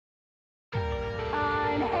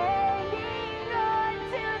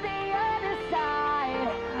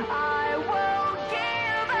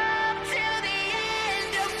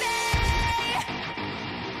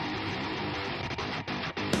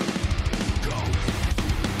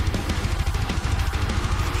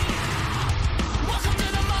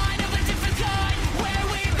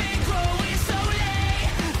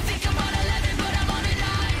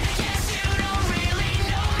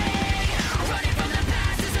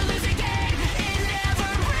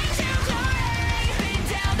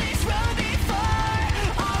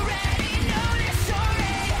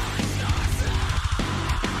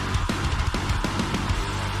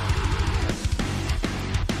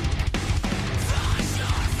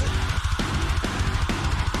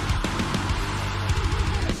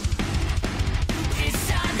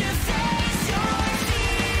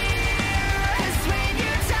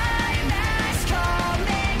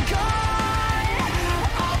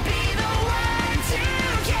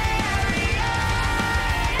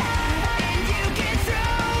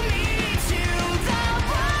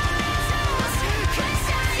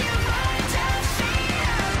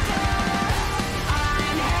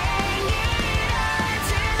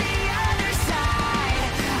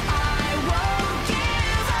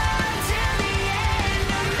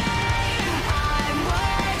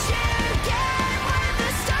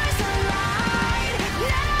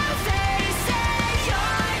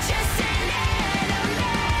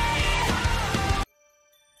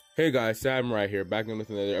Hey guys, Sam right here, back in with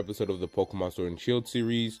another episode of the Pokemon Sword and Shield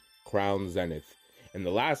series, Crown Zenith. In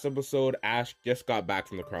the last episode, Ash just got back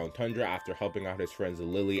from the Crown Tundra after helping out his friends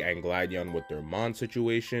Lily and Gladion with their Mon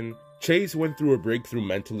situation. Chase went through a breakthrough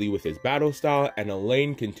mentally with his battle style, and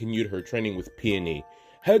Elane continued her training with Peony.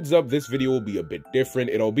 Heads up, this video will be a bit different.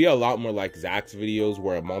 It'll be a lot more like Zach's videos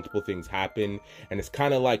where multiple things happen, and it's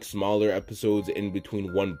kind of like smaller episodes in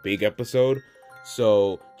between one big episode.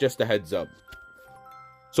 So, just a heads up.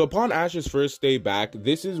 So upon Ash's first day back,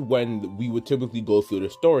 this is when we would typically go through the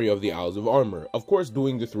story of the Isles of Armor. Of course,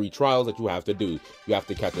 doing the 3 trials that you have to do. You have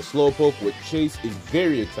to catch a Slowpoke, which Chase is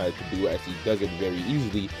very excited to do as he does it very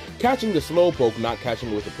easily. Catching the Slowpoke, not catching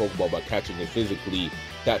it with a Pokeball, but catching it physically,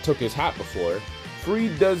 that took his hat before.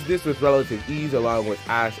 Freed does this with relative ease, along with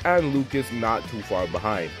Ash and Lucas not too far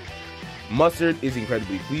behind. Mustard is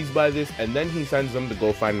incredibly pleased by this, and then he sends them to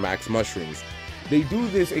go find Max Mushrooms. They do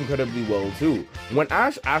this incredibly well too. When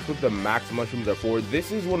Ash asks what the Max Mushrooms are for,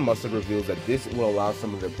 this is when Mustard reveals that this will allow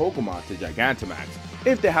some of their Pokemon to Gigantamax,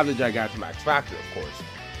 if they have the Gigantamax factor, of course.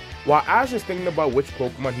 While Ash is thinking about which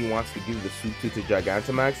Pokemon he wants to give the suit to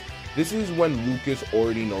Gigantamax, this is when Lucas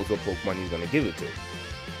already knows what Pokemon he's going to give it to.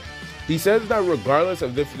 He says that regardless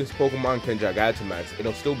of if this Pokemon can Gigantamax,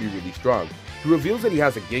 it'll still be really strong. He reveals that he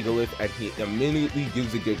has a Gigalith, and he immediately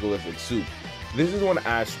gives the Gigalith its suit. This is when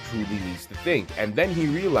Ash truly needs to think, and then he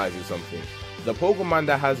realizes something. The Pokemon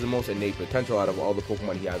that has the most innate potential out of all the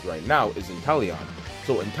Pokemon he has right now is Inteleon,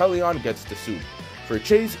 so Inteleon gets the suit. For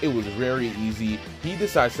Chase, it was very easy. He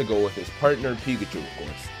decides to go with his partner Pikachu, of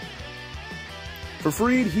course. For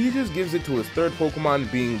Freed, he just gives it to his third Pokemon,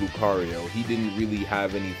 being Lucario. He didn't really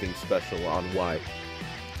have anything special on why.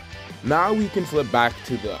 Now we can flip back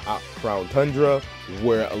to the Crown Tundra,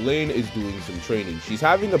 where Elane is doing some training. She's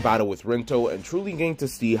having a battle with Rinto and truly getting to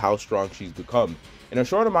see how strong she's become. In a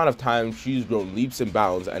short amount of time, she's grown leaps and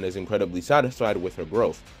bounds and is incredibly satisfied with her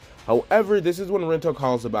growth. However, this is when Rinto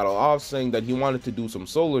calls the battle off, saying that he wanted to do some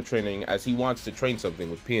solo training as he wants to train something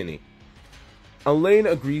with Peony. Elane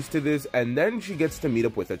agrees to this, and then she gets to meet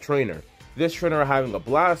up with a trainer. This trainer having a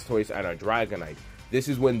Blastoise and a Dragonite. This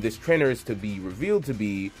is when this trainer is to be revealed to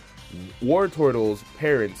be Wartortle's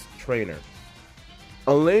parents' trainer.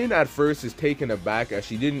 Elane at first is taken aback as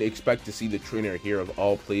she didn't expect to see the trainer here of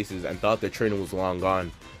all places and thought the trainer was long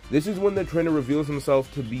gone. This is when the trainer reveals himself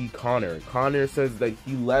to be Connor. Connor says that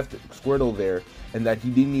he left Squirtle there and that he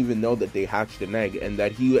didn't even know that they hatched an egg, and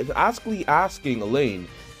that he was actually asking Elane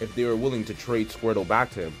if they were willing to trade Squirtle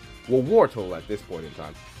back to him. Well, Wartortle at this point in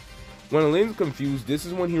time. When Elane's confused, this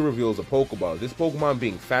is when he reveals a Pokeball, this Pokemon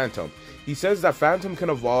being Phantom. He says that Phantom can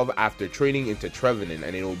evolve after training into Trevenant,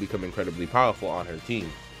 and it will become incredibly powerful on her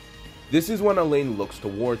team. This is when Elane looks to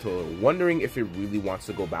Wartortle, wondering if it really wants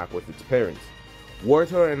to go back with its parents.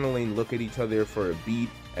 Wartortle and Elane look at each other for a beat,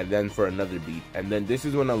 and then for another beat, and then this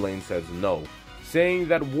is when Elane says no, saying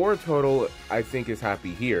that Wartortle, I think, is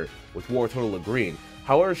happy here, with Wartortle agreeing.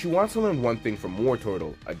 However, she wants to learn one thing from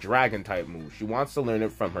Wartortle, a Dragon-type move. She wants to learn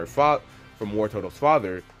it from from Wartortle's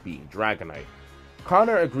father, being Dragonite.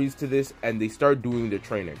 Connor agrees to this, and they start doing their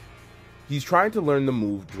training. He's trying to learn the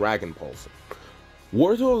move Dragon Pulse.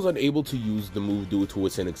 Wartortle is unable to use the move due to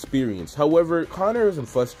its inexperience. However, Connor isn't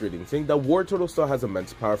frustrating, saying that Wartortle still has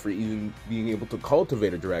immense power for even being able to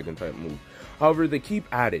cultivate a Dragon-type move. However, they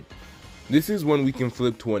keep at it. This is when we can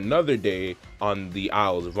flip to another day on the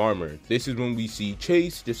Isles of Armor. This is when we see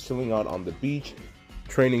Chase just chilling out on the beach,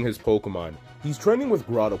 training his Pokemon. He's training with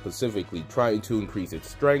Grotto specifically, trying to increase its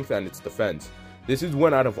strength and its defense. This is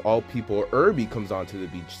when, out of all people, Irby comes onto the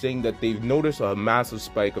beach, saying that they've noticed a massive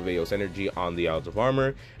spike of Eos energy on the Isles of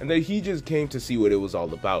Armor, and that he just came to see what it was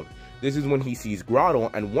all about. This is when he sees Grotto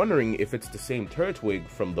and wondering if it's the same Turtwig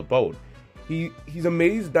from the boat. He's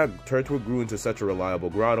amazed that Turtwig grew into such a reliable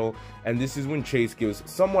Grotto, and this is when Chase gives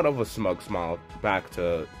somewhat of a smug smile back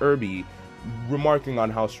to Irby, remarking on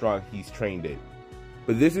how strong he's trained it.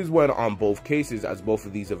 But this is when, on both cases, as both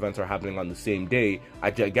of these events are happening on the same day,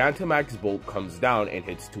 a Gigantamax bolt comes down and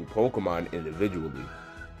hits 2 Pokemon individually.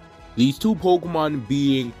 These 2 Pokemon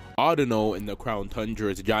being Audino in the Crown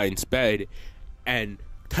Tundra's Giant Sped, and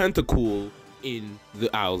Tentacool in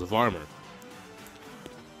the Isles of Armor.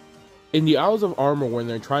 In the Isles of Armor, when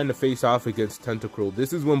they're trying to face off against Tentacruel,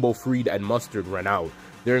 this is when both Freed and Mustard run out.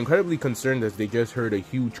 They're incredibly concerned as they just heard a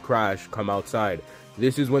huge crash come outside.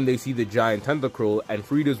 This is when they see the giant Tentacruel, and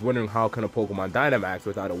Freed is wondering how can a Pokemon Dynamax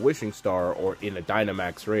without a Wishing Star or in a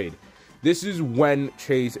Dynamax raid. This is when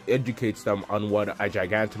Chase educates them on what a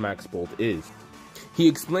Gigantamax Bolt is. He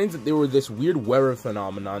explains that there were this weird weather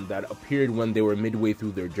phenomenon that appeared when they were midway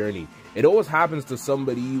through their journey. It always happens to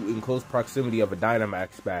somebody in close proximity of a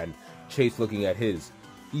Dynamax band. Chase looking at his.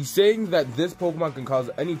 He's saying that this Pokemon can cause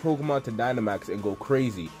any Pokemon to Dynamax and go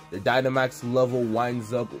crazy. Their Dynamax level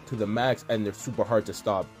winds up to the max and they're super hard to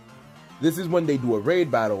stop. This is when they do a raid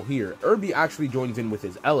battle here. Irby actually joins in with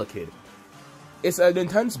his Elekid. It's an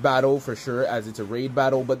intense battle for sure, as it's a raid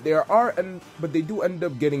battle, but they do end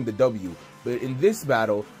up getting the W. But in this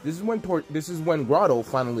battle, this is when Grotto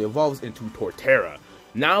finally evolves into Torterra.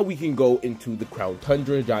 Now we can go into the Crown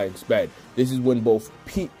Tundra Giant's bed. This is when both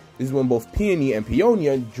Peony and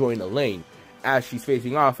Peonia join Elane, as she's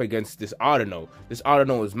facing off against this Audino. This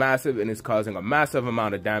Audino is massive and is causing a massive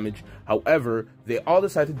amount of damage. However, they all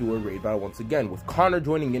decide to do a raid battle once again, with Connor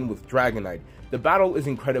joining in with Dragonite. The battle is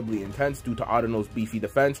incredibly intense due to Audino's beefy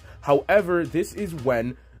defense. However, this is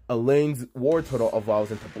when Elane's War Turtle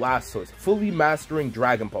evolves into Blastoise, fully mastering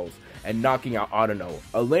Dragon Pulse and knocking out Audino.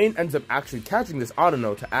 Elane ends up actually catching this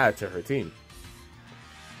Audino to add to her team.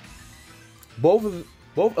 Both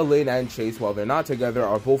Elane and Chase, while they're not together,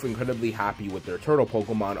 are both incredibly happy with their turtle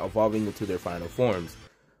Pokemon evolving into their final forms.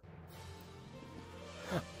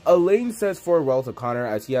 Elane says farewell to Connor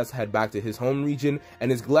as he has to head back to his home region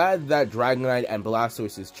and is glad that Dragonite and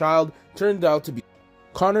Blastoise's child turned out to be.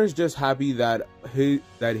 Connor's just happy that his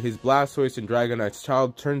Blastoise and Dragonite's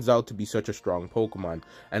child turns out to be such a strong Pokemon,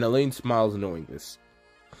 and Elane smiles knowing this.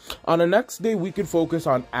 On the next day, we can focus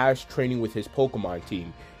on Ash training with his Pokemon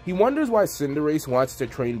team. He wonders why Cinderace wants to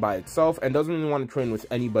train by itself and doesn't even want to train with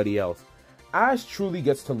anybody else. Ash truly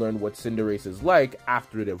gets to learn what Cinderace is like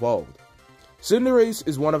after it evolved. Cinderace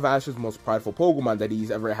is one of Ash's most prideful Pokemon that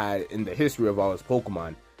he's ever had in the history of all his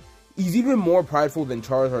Pokemon. He's even more prideful than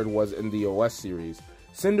Charizard was in the OS series.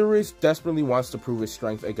 Cinderace desperately wants to prove his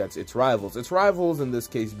strength against its rivals in this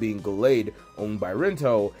case being Gallade, owned by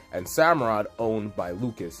Rinto, and Samurott, owned by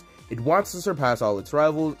Lucas. It wants to surpass all its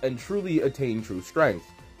rivals and truly attain true strength.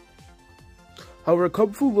 However,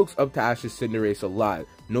 Kubfu looks up to Ash's Cinderace a lot,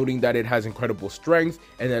 noting that it has incredible strength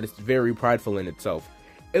and that it's very prideful in itself.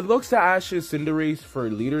 It looks to Ash's Cinderace for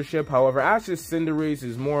leadership. However, Ash's Cinderace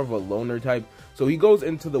is more of a loner type, so he goes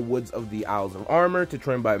into the woods of the Isles of Armor to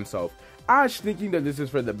train by himself. Ash thinking that this is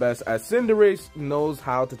for the best, as Cinderace knows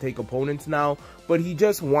how to take opponents now, but he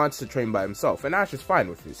just wants to train by himself, and Ash is fine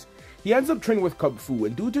with this. He ends up training with Kubfu,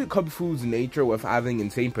 and due to Kubfu's nature with having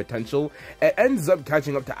insane potential, it ends up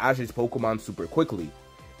catching up to Ash's Pokemon super quickly.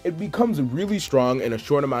 It becomes really strong in a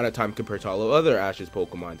short amount of time compared to all of other Ash's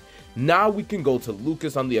Pokemon. Now we can go to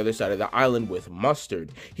Lucas on the other side of the island with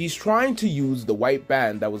Mustard. He's trying to use the white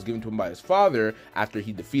band that was given to him by his father after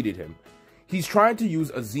he defeated him. He's trying to use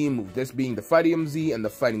a Z move, this being the Fighting Z and the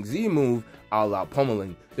Fighting Z move a la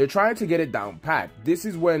Pummeling. They're trying to get it down pat. This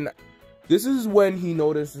is when he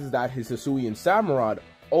notices that his Hisuian Samurott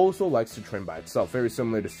also likes to train by itself, very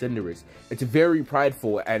similar to Cinderace. It's very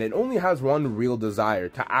prideful, and it only has one real desire,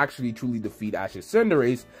 to actually truly defeat Ash's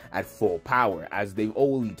Cinderace at full power, as they've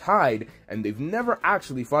only tied, and they've never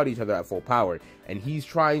actually fought each other at full power, and he's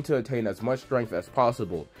trying to attain as much strength as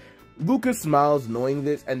possible. Lucas smiles knowing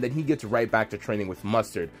this, and then he gets right back to training with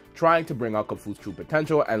Mustard, trying to bring out Kubfu's true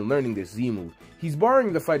potential and learning this Z move. He's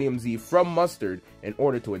borrowing the Fighting Z from Mustard in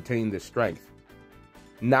order to attain this strength.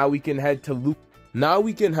 Now we can head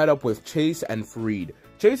up with Chase and Freed.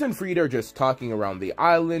 Chase and Freed are just talking around the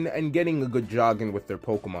island and getting a good jog in with their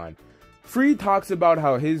Pokemon. Freed talks about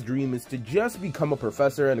how his dream is to just become a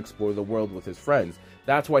professor and explore the world with his friends.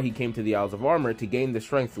 That's why he came to the Isles of Armor, to gain the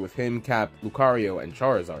strength with him, Cap, Lucario, and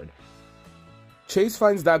Charizard. Chase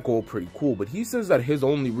finds that goal pretty cool, but he says that his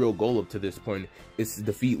only real goal up to this point is to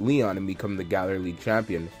defeat Leon and become the Galar League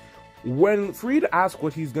champion. When Freed asks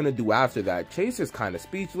what he's gonna do after that, Chase is kinda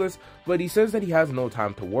speechless, but he says that he has no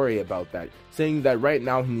time to worry about that, saying that right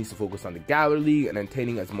now he needs to focus on the Galar League and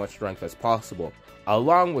attaining as much strength as possible,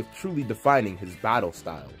 along with truly defining his battle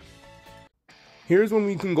style. Here's when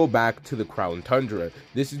we can go back to the Crown Tundra.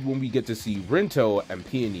 This is when we get to see Rinto and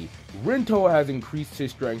Peony. Rinto has increased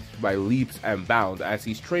his strength by leaps and bounds as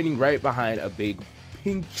he's training right behind a big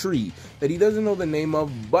pink tree that he doesn't know the name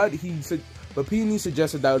of, but Peony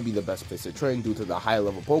suggested that would be the best place to train due to the high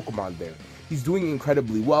level Pokemon there. He's doing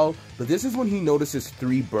incredibly well, but this is when he notices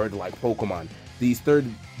 3 bird-like Pokemon. These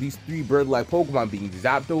three bird-like Pokemon being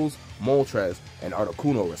Zapdos, Moltres, and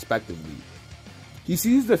Articuno respectively. He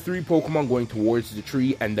sees the 3 Pokemon going towards the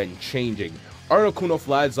tree and then changing. Articuno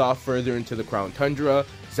flies off further into the Crown Tundra,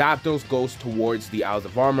 Zapdos goes towards the Isles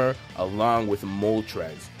of Armor along with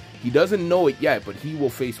Moltres. He doesn't know it yet, but he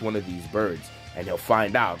will face one of these birds, and he'll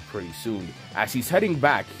find out pretty soon. As he's heading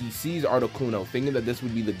back, he sees Articuno, thinking that this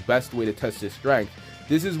would be the best way to test his strength.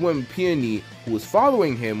 This is when Peony, who is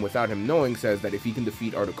following him without him knowing, says that if he can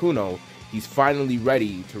defeat Articuno, he's finally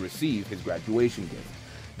ready to receive his graduation gift.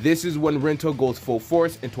 This is when Rinto goes full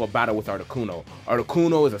force into a battle with Articuno.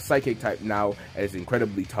 Articuno is a psychic type now and is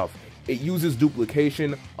incredibly tough. It uses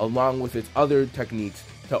duplication along with its other techniques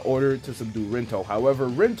in order to subdue Rinto. However,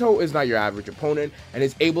 Rinto is not your average opponent and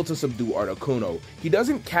is able to subdue Articuno. He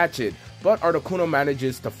doesn't catch it, but Articuno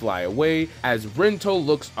manages to fly away as Rinto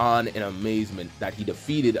looks on in amazement that he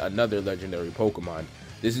defeated another legendary Pokemon.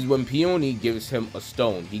 This is when Peony gives him a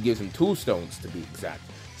stone. He gives him 2 stones to be exact,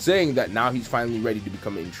 saying that now he's finally ready to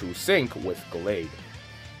become in true sync with Gallade.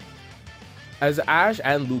 As Ash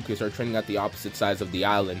and Lucas are training at the opposite sides of the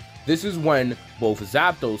island, this is when both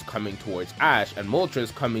Zapdos coming towards Ash and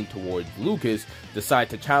Moltres coming towards Lucas decide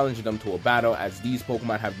to challenge them to a battle, as these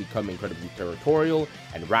Pokemon have become incredibly territorial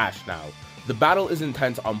and rash now. The battle is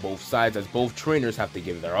intense on both sides as both trainers have to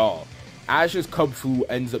give their all. Ash's Kubfu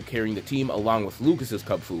ends up carrying the team along with Lucas's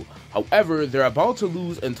Kubfu. However, they're about to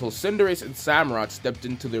lose until Cinderace and Samurott stepped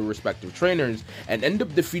into their respective trainers and end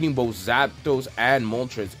up defeating both Zapdos and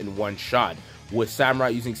Moltres in one shot, with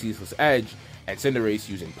Samurott using Ceaseless Edge and Cinderace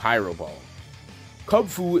using Pyro Ball.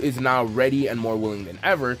 Kubfu is now ready and more willing than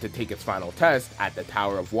ever to take its final test at the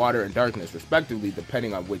Tower of Water and Darkness respectively,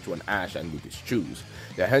 depending on which one Ash and Lucas choose.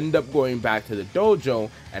 They end up going back to the dojo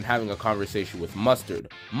and having a conversation with Mustard.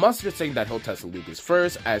 Mustard saying that he'll test Lucas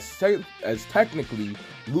first, as technically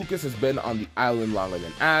Lucas has been on the island longer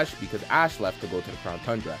than Ash because Ash left to go to the Crown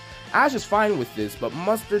Tundra. Ash is fine with this, but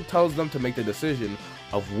Mustard tells them to make the decision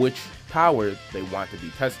of which power they want to be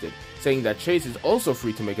tested, saying that Chase is also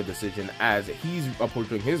free to make a decision as he's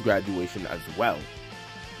approaching his graduation as well.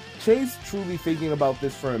 Chase truly thinking about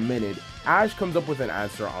this for a minute, Ash comes up with an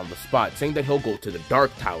answer on the spot, saying that he'll go to the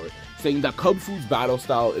Dark Tower, saying that Kubfu's battle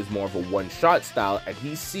style is more of a one-shot style and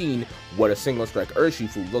he's seen what a single strike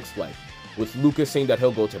Urshifu looks like, with Lucas saying that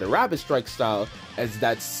he'll go to the Rapid Strike style, as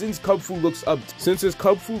that since his Kubfu looks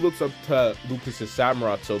up to Lucas's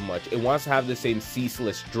Samurott so much, it wants to have the same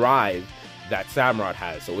ceaseless drive that Samurott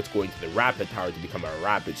has, so it's going to the Rapid Tower to become a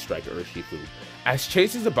Rapid Strike Urshifu. As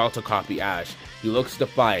Chase is about to copy Ash, he looks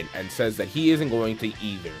defiant and says that he isn't going to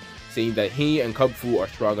either, saying that he and Kubfu are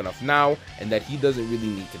strong enough now and that he doesn't really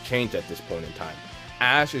need to change at this point in time.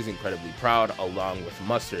 Ash is incredibly proud along with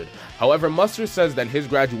Mustard. However, Mustard says that his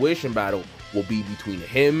graduation battle will be between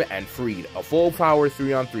him and Freed, a full power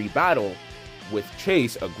 3-on-3 battle, with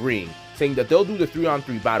Chase agreeing, saying that they'll do the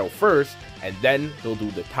 3-on-3 battle first and then they'll do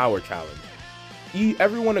the tower challenge.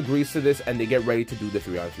 Everyone agrees to this and they get ready to do the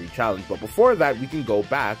 3-on-3 challenge, but before that we can go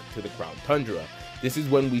back to the Crown Tundra. This is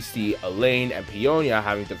when we see Elane and Peonia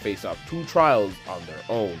having to face off 2 trials on their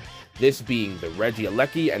own, this being the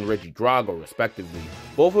Regieleki and Regidrago respectively.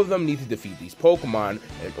 Both of them need to defeat these Pokemon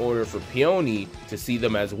in order for Peony to see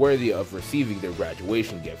them as worthy of receiving their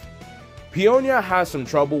graduation gift. Peonia has some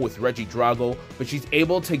trouble with Regidrago, but she's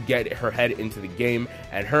able to get her head into the game,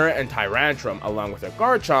 and her and Tyrantrum along with her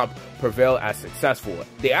Garchomp prevail as successful.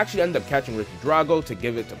 They actually end up catching Regidrago to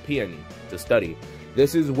give it to Peony to study.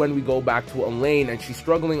 This is when we go back to Elane, and she's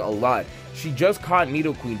struggling a lot. She just caught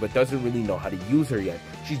Nidoqueen but doesn't really know how to use her yet.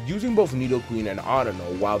 She's using both Nidoqueen and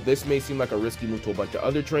Audino. While this may seem like a risky move to a bunch of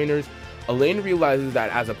other trainers, Elane realizes that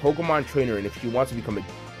as a Pokemon trainer, and if Elane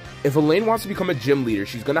wants to become a gym leader,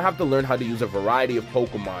 she's gonna have to learn how to use a variety of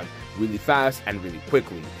Pokemon really fast and really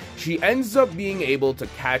quickly. She ends up being able to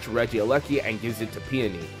catch Regieleki and gives it to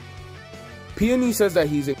Peony. Peony says that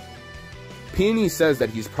he's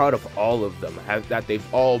proud of all of them, that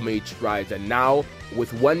they've all made strides, and now,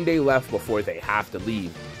 with 1 day left before they have to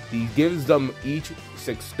leave, he gives them each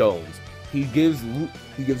 6 stones. He gives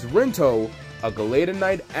Rinto a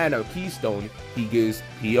Galadenite and a Keystone. He gives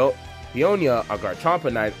Peonia a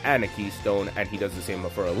Garchompanite and a Keystone, and he does the same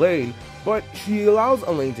for Elane, but she allows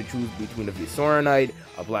Elane to choose between a Visoranite,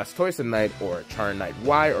 a Blastoisanite, or a Charizard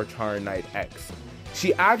Y or Charizard X.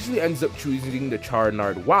 She actually ends up choosing the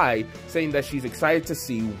Charizard Y, saying that she's excited to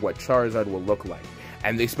see what Charizard will look like,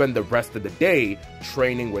 and they spend the rest of the day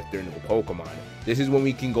training with their new Pokemon. This is when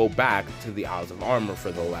we can go back to the Isles of Armor for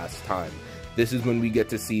the last time. This is when we get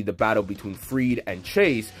to see the battle between Freed and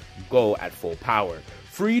Chase go at full power.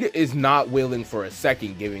 Freed is not willing for a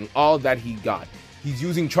second, giving all that he got. He's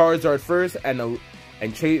using Charizard first, and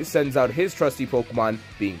Chase sends out his trusty Pokemon,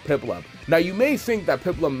 being Piplup. Now you may think that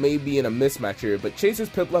Piplup may be in a mismatch here, but Chase's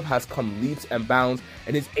Piplup has come leaps and bounds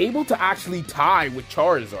and is able to actually tie with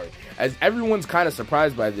Charizard, as everyone's kind of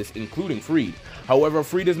surprised by this, including Freed. However,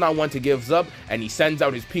 Freed is not one to give up, and he sends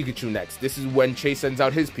out his Pikachu next. This is when Chase sends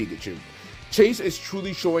out his Pikachu. Chase is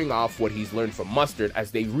truly showing off what he's learned from Mustard,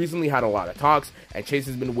 as they've recently had a lot of talks, and Chase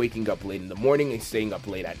has been waking up late in the morning and staying up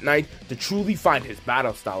late at night to truly find his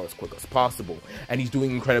battle style as quick as possible, and he's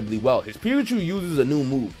doing incredibly well. His Pikachu uses a new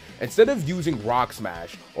move, Instead of using Rock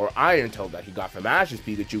Smash or Iron Tail that he got from Ash's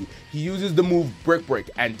Pikachu, he uses the move Brick Break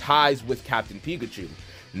and ties with Captain Pikachu.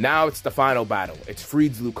 Now it's the final battle. It's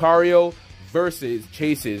Freed's Lucario versus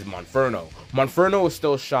Chase's Monferno. Monferno is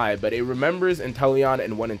still shy, but it remembers Inteleon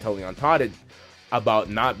and what Inteleon taught it about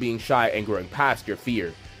not being shy and growing past your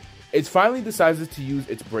fear. It finally decides to use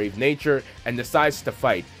its brave nature and decides to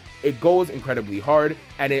fight. It goes incredibly hard,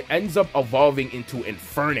 and it ends up evolving into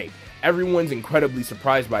Infernape. Everyone's incredibly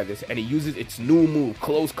surprised by this, and it uses its new move,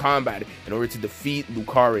 Close Combat, in order to defeat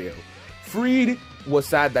Lucario. Freed was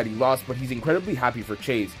sad that he lost, but he's incredibly happy for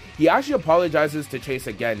Chase. He actually apologizes to Chase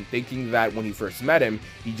again, thinking that when he first met him,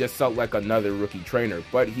 he just felt like another rookie trainer,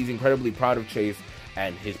 but he's incredibly proud of Chase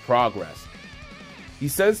and his progress. He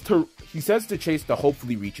says to Chase to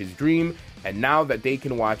hopefully reach his dream, and now that they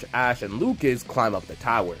can watch Ash and Lucas climb up the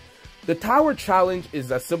tower. The tower challenge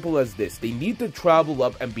is as simple as this. They need to travel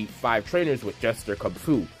up and beat 5 trainers with just their Kung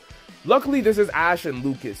Fu. Luckily, this is Ash and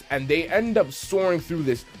Lucas, and they end up soaring through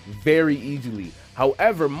this very easily.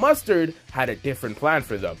 However, Mustard had a different plan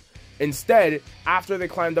for them. Instead, after they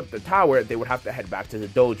climbed up the tower, they would have to head back to the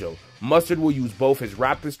dojo. Mustard will use both his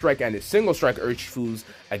Rapid Strike and his Single Strike Urshifus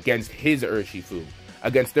against his Urshifu.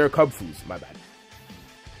 Against their Kubfus, my bad.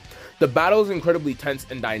 The battle is incredibly tense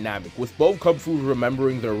and dynamic, with both Kubfus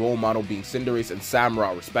remembering their role model being Cinderace and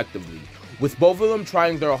Samurott respectively. With both of them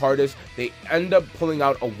trying their hardest, they end up pulling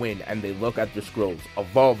out a win, and they look at their scrolls,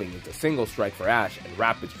 evolving into Single Strike for Ash and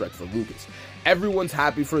Rapid Strike for Lucas. Everyone's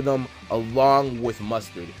happy for them, along with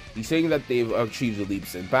Mustard. He's saying that they've achieved the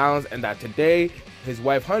leaps and bounds, and that today, his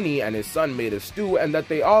wife Honey and his son made a stew, and that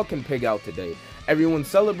they all can pig out today. Everyone's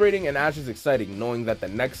celebrating, and Ash is excited, knowing that the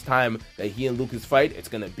next time that he and Lucas fight, it's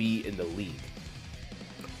gonna be in the league.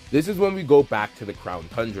 This is when we go back to the Crown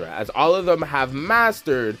Tundra, as all of them have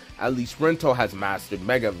mastered, at least Rinto has mastered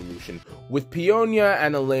Mega Evolution, with Peonia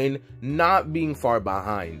and Elane not being far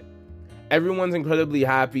behind. Everyone's incredibly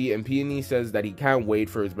happy, and Peony says that he can't wait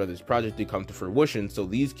for his brother's project to come to fruition so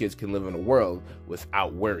these kids can live in a world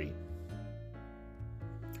without worry.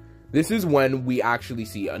 This is when we actually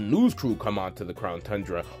see a news crew come onto the Crown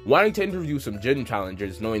Tundra, wanting to interview some gym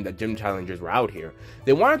challengers, knowing that gym challengers were out here.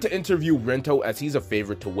 They wanted to interview Rinto as he's a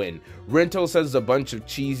favorite to win. Rinto says a bunch of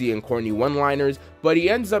cheesy and corny one-liners, but he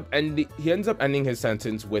ends up ending his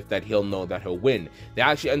sentence with that he'll know that he'll win. They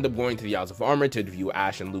actually end up going to the Isles of Armor to interview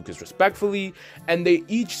Ash and Lucas respectfully, and they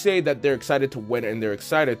each say that they're excited to win and they're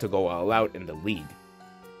excited to go all out in the league.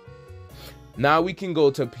 Now we can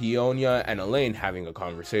go to Peonia and Elane having a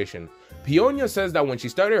conversation. Peonia says that when she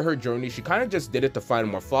started her journey, she kind of just did it to find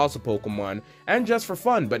more fossil Pokemon and just for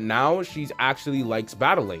fun, but now she actually likes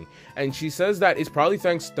battling. And she says that it's probably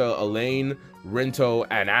thanks to Elane, Rinto,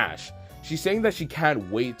 and Ash. She's saying that she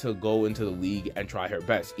can't wait to go into the league and try her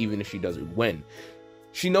best, even if she doesn't win.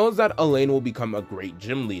 She knows that Elane will become a great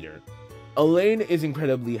gym leader. Elane is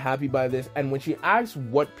incredibly happy by this, and when she asks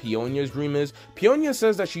what Peonia's dream is, Peonia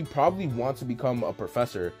says that she probably wants to become a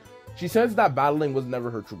professor. She says that battling was never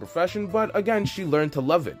her true profession, but again, she learned to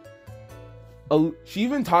love it. She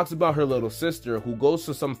even talks about her little sister who goes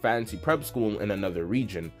to some fancy prep school in another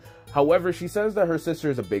region. However, she says that her sister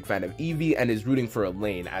is a big fan of Eevee and is rooting for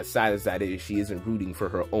Elane. As sad as that is, she isn't rooting for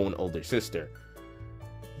her own older sister.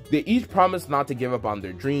 They each promise not to give up on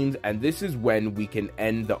their dreams, and this is when we can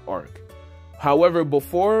end the arc. However,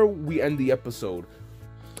 before we end the episode,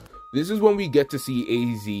 this is when we get to see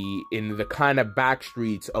AZ in the kind of back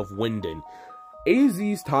streets of Winden.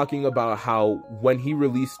 AZ's talking about how when he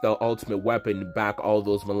released the ultimate weapon back all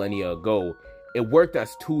those millennia ago, it worked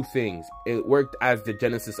as two things. It worked as the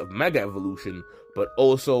genesis of Mega Evolution, but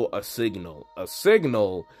also a signal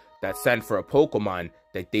that sent for a Pokemon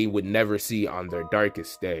that they would never see on their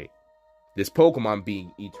darkest day. This Pokemon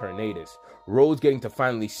being Eternatus. Rose getting to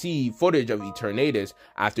finally see footage of Eternatus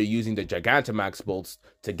after using the Gigantamax bolts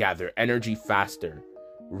to gather energy faster.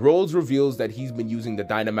 Rose reveals that he's been using the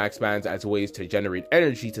Dynamax bands as ways to generate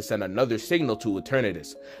energy to send another signal to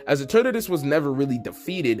Eternatus, as Eternatus was never really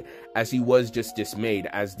defeated, as he was just dismayed,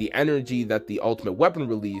 as the energy that the ultimate weapon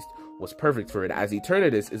released was perfect for it, as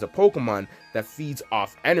Eternatus is a Pokemon that feeds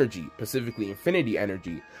off energy, specifically Infinity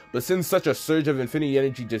Energy. But since such a surge of Infinity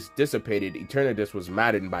Energy just dissipated, Eternatus was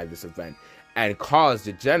maddened by this event, and caused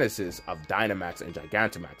the genesis of Dynamax and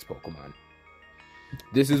Gigantamax Pokemon.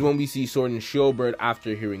 This is when we see Sword and Shieldbird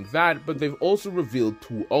after hearing that, but they've also revealed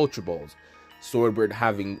two Ultra Balls, Swordbird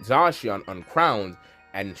having Zacian uncrowned,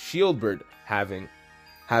 and Shieldbird having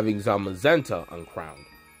Zamazenta uncrowned.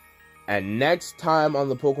 And next time on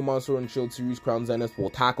the Pokemon Sword and Shield series Crown Zenith, we'll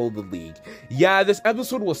tackle the League. Yeah, this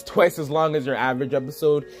episode was twice as long as your average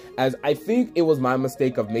episode, as I think it was my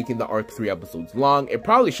mistake of making the arc 3 episodes long. It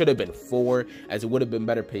probably should have been 4, as it would have been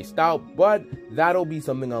better paced out, but that'll be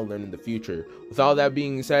something I'll learn in the future. With all that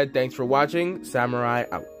being said, thanks for watching. Samurai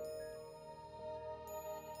out.